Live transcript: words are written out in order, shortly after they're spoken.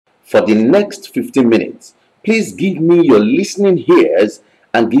for the next 15 minutes. Please give me your listening ears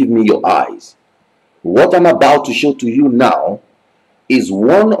and give me your eyes. What I'm about to show to you now is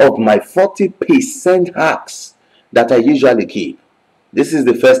one of my 40% hacks that I usually keep. This is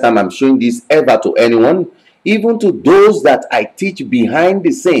the first time I'm showing this ever to anyone. Even to those that I teach behind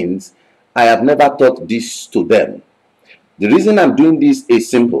the scenes, I have never taught this to them. The reason I'm doing this is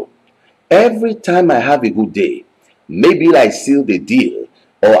simple. Every time I have a good day, maybe I sealed a deal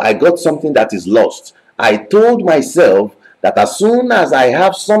or I got something that is lost, I told myself that as soon as I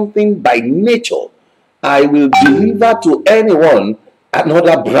have something by nature, I will deliver to anyone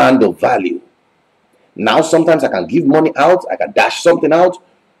another brand of value. Now, sometimes I can give money out, I can dash something out,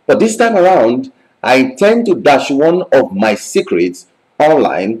 but this time around, I intend to dash one of my secrets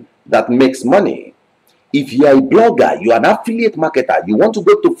online that makes money. If you are a blogger, you are an affiliate marketer, you want to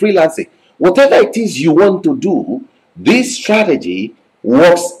go to freelancing, whatever it is you want to do, this strategy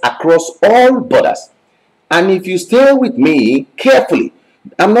works across all borders. And if you stay with me carefully,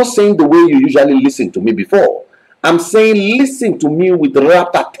 I'm not saying the way you usually listen to me before. I'm saying listen to me with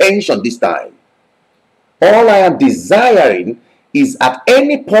rapt attention this time. All I am desiring is at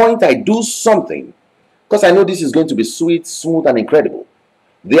any point I do something, because I know this is going to be sweet, smooth, and incredible.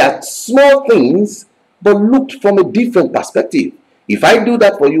 They are small things, but looked from a different perspective. If I do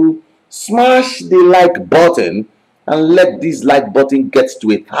that for you, smash the like button and let this like button get to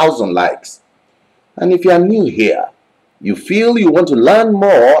 1,000 likes. And if you are new here, you feel you want to learn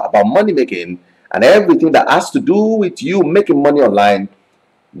more about money making and everything that has to do with you making money online,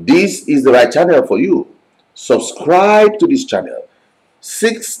 this is the right channel for you. Subscribe to this channel.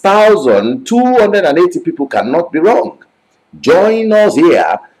 6,280 people cannot be wrong. Join us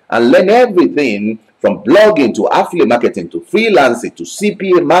here and learn everything from blogging to affiliate marketing to freelancing to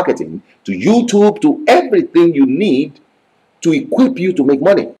CPA marketing to YouTube to everything you need to equip you to make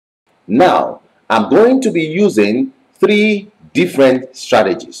money. Now, I'm going to be using 3 different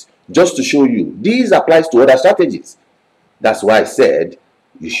strategies just to show you. These applies to other strategies. That's why I said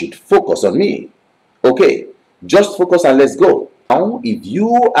you should focus on me. Okay, just focus and let's go. Now, if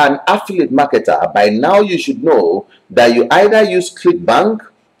you are an affiliate marketer, by now you should know that you either use Clickbank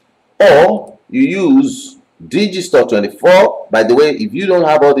or you use Digistore24. By the way, if you don't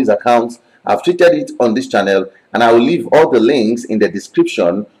have all these accounts, I've treated it on this channel and I will leave all the links in the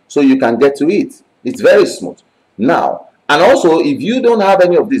description so you can get to it. It's very smooth. Now, and also if you don't have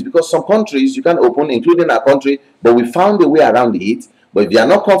any of this, because some countries you can open, including our country, but we found a way around it. But if you are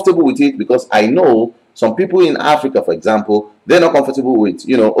not comfortable with it, because I know some people in Africa, for example, they're not comfortable with,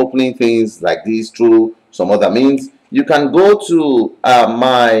 opening things like this through some other means, you can go to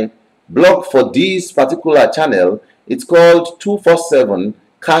my blog for this particular channel. It's called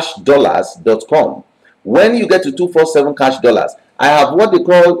 247cashdollars.com. When you get to 247cashdollars, I have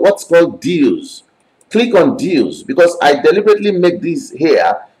what's called deals. Click on deals, because I deliberately make this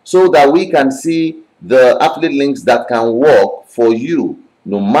here so that we can see the affiliate links that can work for you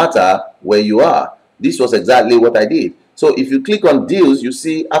no matter where you are. This was exactly what I did. So if you click on deals, you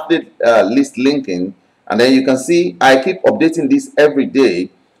see affiliate list linking, and then you can see I keep updating this every day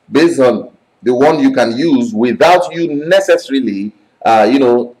based on the one you can use without you necessarily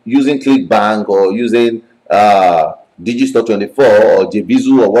using Clickbank or using Digistore24 or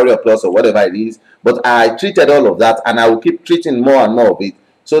JVizu or Warrior Plus or whatever it is. But I treated all of that, and I will keep treating more and more of it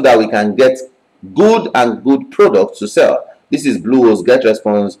so that we can get good products to sell. This is Bluehost,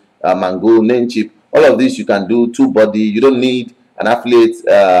 GetResponse, Mango, Namecheap. All of this you can do TubeBuddy. You don't need an affiliate,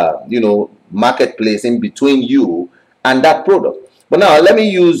 marketplace in between you and that product. But now let me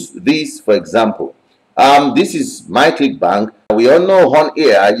use this for example. This is my Clickbank. We all know on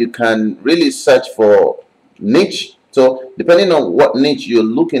here you can really search for niche. So depending on what niche you're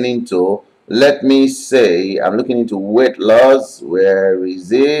looking into, let me say I'm looking into weight loss. Where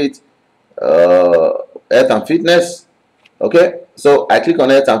is it? Health and fitness. Okay, so I click on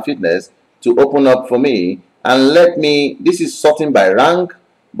health and fitness to open up for me, and this is sorting by rank,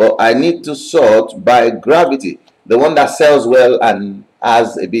 but I need to sort by gravity, the one that sells well and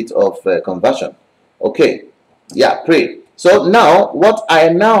has a bit of conversion. Okay, yeah, pray. So now what I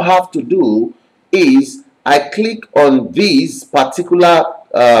now have to do is I click on these particular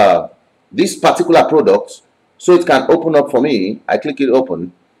products so it can open up for me. I click it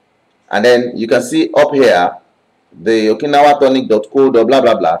open, and then you can see up here the okinawatonic.co blah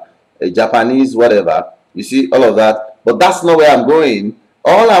blah blah, Japanese whatever. You see all of that, but that's not where I'm going.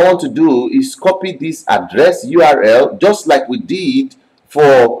 All I want to do is copy this address URL just like we did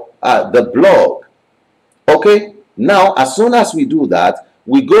for the blog. Okay, now as soon as we do that,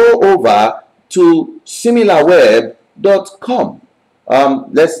 we go over to similarweb.com.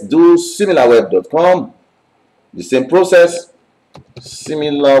 Let's do similarweb.com. The same process,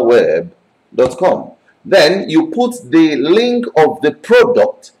 similarweb.com. Then you put the link of the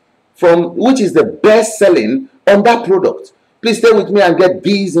product from which is the best selling on that product. Please stay with me and get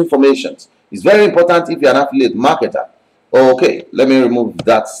these informations. It's very important if you're an affiliate marketer. Okay, let me remove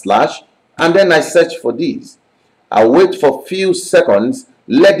that slash, and then I search for these. I wait for a few seconds,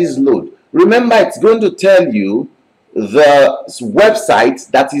 let this load. Remember, it's going to tell you the website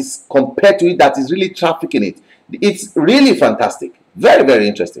that is compared to it that is really trafficking it. It's really fantastic. Very, very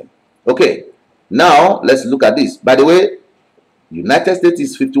interesting. Okay, now let's look at this. By the way, United States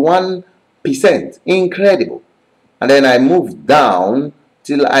is 51%. Incredible. And then I move down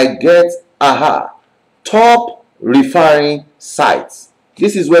till I get top referring sites.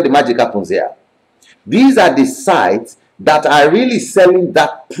 This is where the magic happens here. These are the sites that are really selling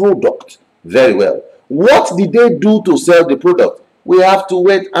that product very well. What did they do to sell the product? We have to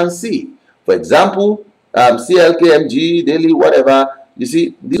wait and see. For example, CLKMG, Daily, whatever. You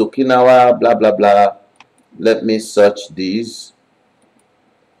see, this Okinawa, blah, blah, blah. Let me search these.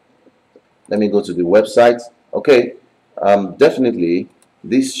 Let me go to the website. Okay, definitely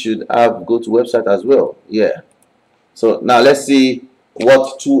this should have go to website as well. Yeah. So now let's see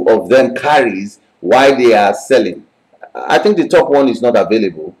what two of them carries, why they are selling. I think the top one is not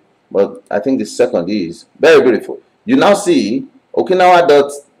available, but I think the second is. Very beautiful. You now see Okinawa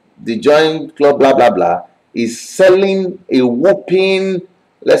the joint club blah blah blah is selling a whopping,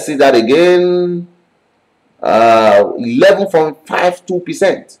 let's see that again,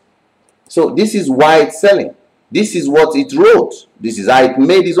 11.52%. So this is why it's selling. This is what it wrote. This is how it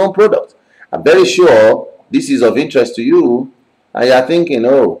made its own product. I'm very sure this is of interest to you, and you're thinking,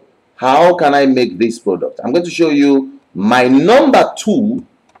 oh, how can I make this product? I'm going to show you my number 2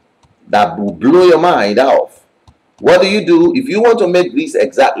 that will blow your mind off. What do you do if you want to make this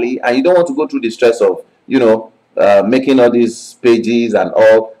exactly, and you don't want to go through the stress of, making all these pages and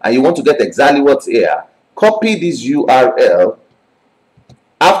all, and you want to get exactly what's here? Copy this URL.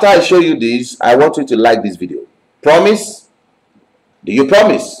 After I show you this, I want you to like this video. Promise? Do you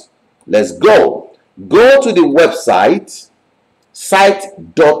promise? Let's go. Go to the website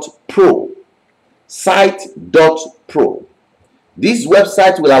site.pro. Site.pro. This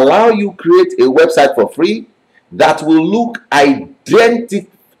website will allow you create a website for free that will look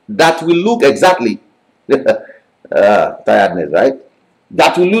exactly tiredness, right?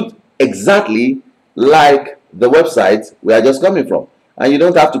 That will look exactly like the website we are just coming from. And you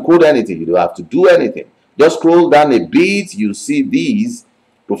don't have to code anything. You don't have to do anything. Just scroll down a bit. You see these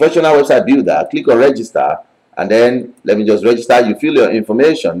professional website builder. Click on register, and then let me just register. You fill your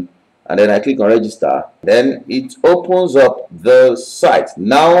information, and then I click on register. Then it opens up the site.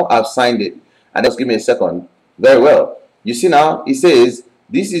 Now I've signed it, and just give me a second. Very well. You see now it says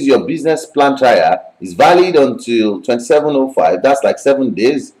this is your business plan trial. It's valid until 27/05. That's like 7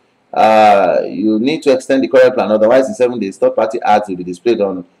 days. You need to extend the current plan, otherwise in 7 days third-party ads will be displayed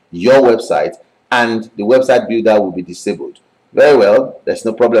on your website and the website builder will be disabled. Very well, there's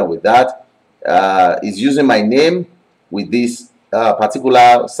no problem with that. It's using my name with this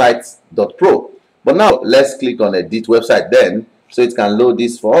particular site.pro. But now let's click on edit website then, so it can load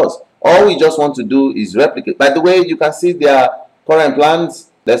this for us. All we just want to do is replicate. By the way, you can see their current plans.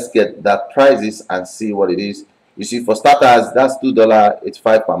 Let's get that prices and see what it is. You see, for starters, that's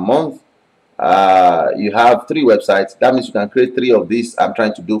 $2.85 per month. You have 3 websites. That means you can create 3 of these I'm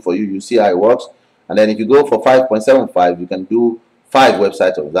trying to do for you. You see how it works. And then if you go for 5.75, you can do 5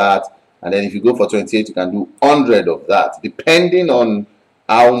 websites of that. And then if you go for 28, you can do 100 of that, depending on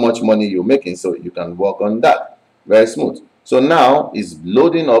how much money you're making. So you can work on that. Very smooth. So now it's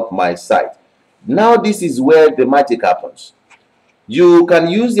loading up my site. Now this is where the magic happens. You can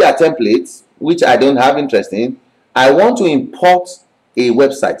use their templates, which I don't have interest in. I want to import a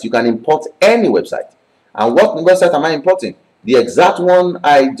website. You can import any website. And what website am I importing? The exact one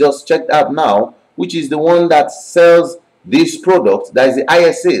I just checked out now, which is the one that sells this product. That is the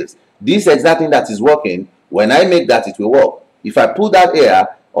IS sales. This exact thing that is working. When I make that, it will work. If I put that here,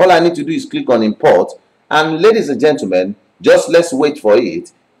 all I need to do is click on import. And ladies and gentlemen, just let's wait for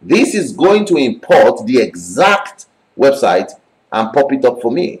it. This is going to import the exact website and pop it up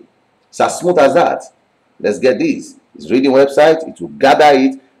for me. It's as smooth as that. Let's get this. It's reading website. It will gather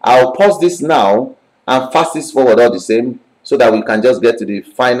it. I'll pause this now and fast this forward all the same so that we can just get to the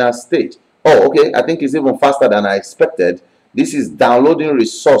final stage. Oh, okay. I think it's even faster than I expected. This is downloading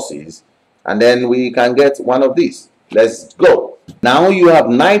resources, and then we can get one of these. Let's go. Now you have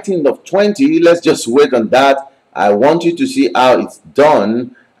 19 of 20. Let's just wait on that. I want you to see how it's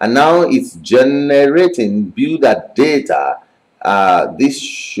done. And now it's generating builder data. This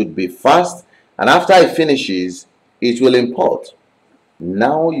should be fast, and after it finishes, it will import.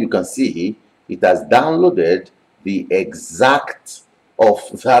 Now you can see it has downloaded the exact of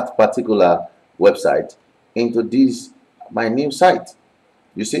that particular website into this my new site.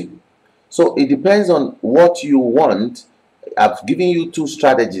 You see, so it depends on what you want. I've given you two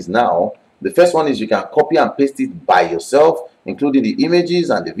strategies now. The first one is you can copy and paste it by yourself, including the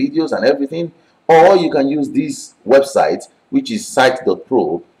images and the videos and everything, or you can use this website, which is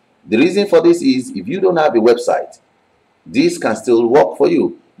site.pro. The reason for this is if you don't have a website, this can still work for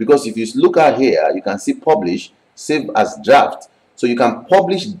you, because if you look at here, you can see publish, save as draft. So you can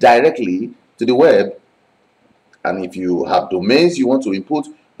publish directly to the web, and if you have domains you want to input,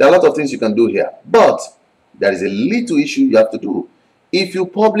 there are a lot of things you can do here, but there is a little issue you have to do. If you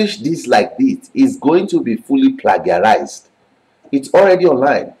publish this like this, it's going to be fully plagiarized. It's already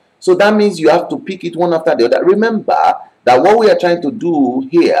online, so that means you have to pick it one after the other. Remember that what we are trying to do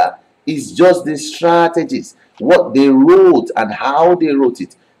here is just the strategies, what they wrote and how they wrote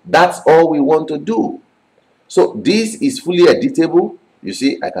it. That's all we want to do. So this is fully editable. You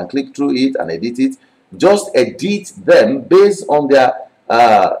see, I can click through it and edit it. Just edit them based on their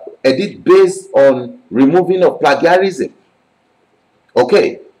edit based on removing of plagiarism.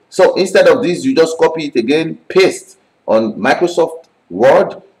 Okay, so instead of this, you just copy it again, paste on Microsoft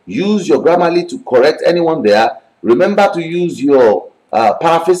Word, use your Grammarly to correct anyone there. Remember to use your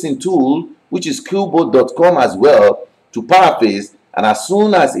paraphrasing tool, which is qboat.com as well, to paraphrase, and as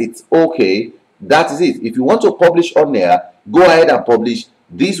soon as it's okay, that is it. If you want to publish on there, go ahead and publish.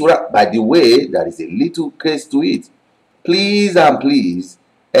 This, by the way, there is a little case to it. Please and please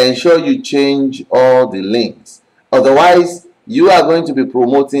ensure you change all the links. Otherwise, you are going to be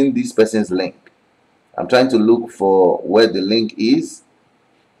promoting this person's link. I'm trying to look for where the link is.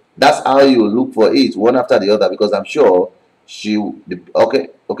 That's how you look for it one after the other, because I'm sure okay,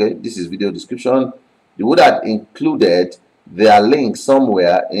 this is video description. You would have included their link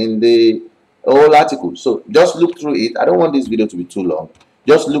somewhere in the whole article. So just look through it. I don't want this video to be too long.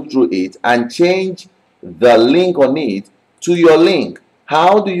 Just look through it and change the link on it to your link.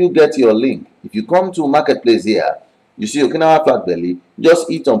 How do you get your link? If you come to Marketplace here, you see Okinawa Flag Belly, just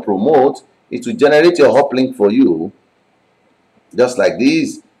hit on promote. It will generate your hop link for you, just like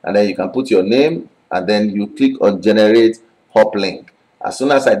this, and then you can put your name and then you click on generate hop link. As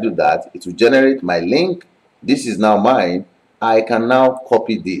soon as I do that, it will generate my link. This is now mine. I can now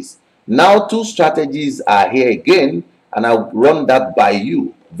copy this. Now two strategies are here again, and I'll run that by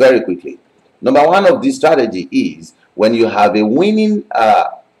you very quickly. Number one of this strategy is when you have a winning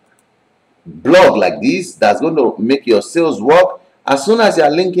blog like this that's going to make your sales work. As soon as you're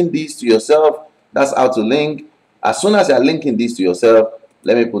linking this to yourself, that's how to link. As soon as you're linking this to yourself,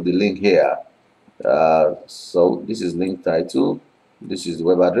 let me put the link here. So this is link title, this is the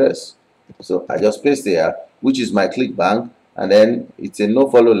web address. So I just paste here, which is my Clickbank, and then it's a no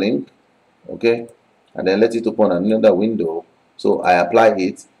follow link. Okay, and then let it open another window. So I apply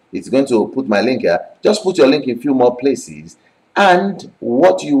it. It's going to put my link here. Just put your link in a few more places, and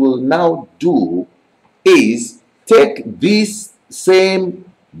what you will now do is take this same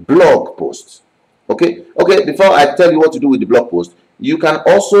blog post. Okay, before I tell you what to do with the blog post, you can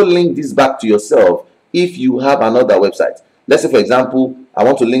also link this back to yourself if you have another website. Let's say, for example, I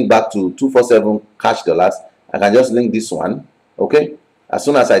want to link back to 247 cash dollars. I can just link this one. Okay, as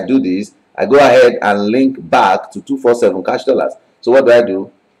soon as I do this, I go ahead and link back to 247 cash dollars. So what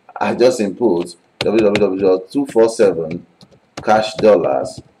do? I just input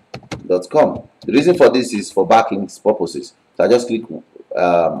www.247cashdollars.com. The reason for this is for backlinks purposes. So I just click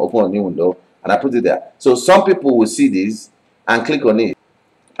open a new window and I put it there. So some people will see this and click on it.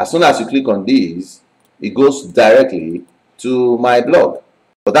 As soon as you click on this, it goes directly to my blog.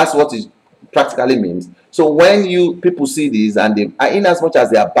 So that's what it practically means. So when people see this, and they, in as much as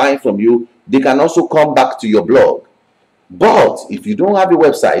they are buying from you, they can also come back to your blog. But if you don't have a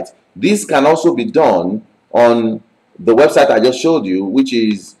website, this can also be done on the website I just showed you, which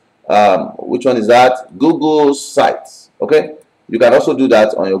is which one is that? Google Sites. Okay, you can also do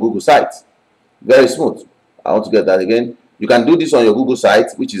that on your Google site. Very smooth. I want to get that again. You can do this on your Google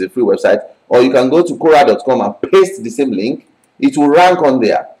site, which is a free website, or you can go to Quora.com and paste the same link. It will rank on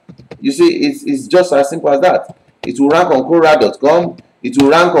there. You see, it's just as simple as that. It will rank on Quora.com. It will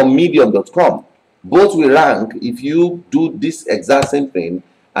rank on Medium.com. Both will rank if you do this exact same thing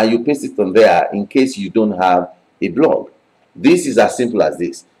and you paste it on there in case you don't have a blog. This is as simple as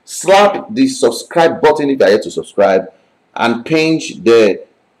this. Slap the subscribe button if you are yet to subscribe, and pinch the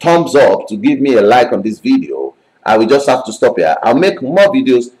thumbs up to give me a like on this video. I will just have to stop here. I'll make more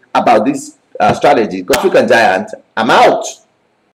videos about this strategy. African Giant, I'm out.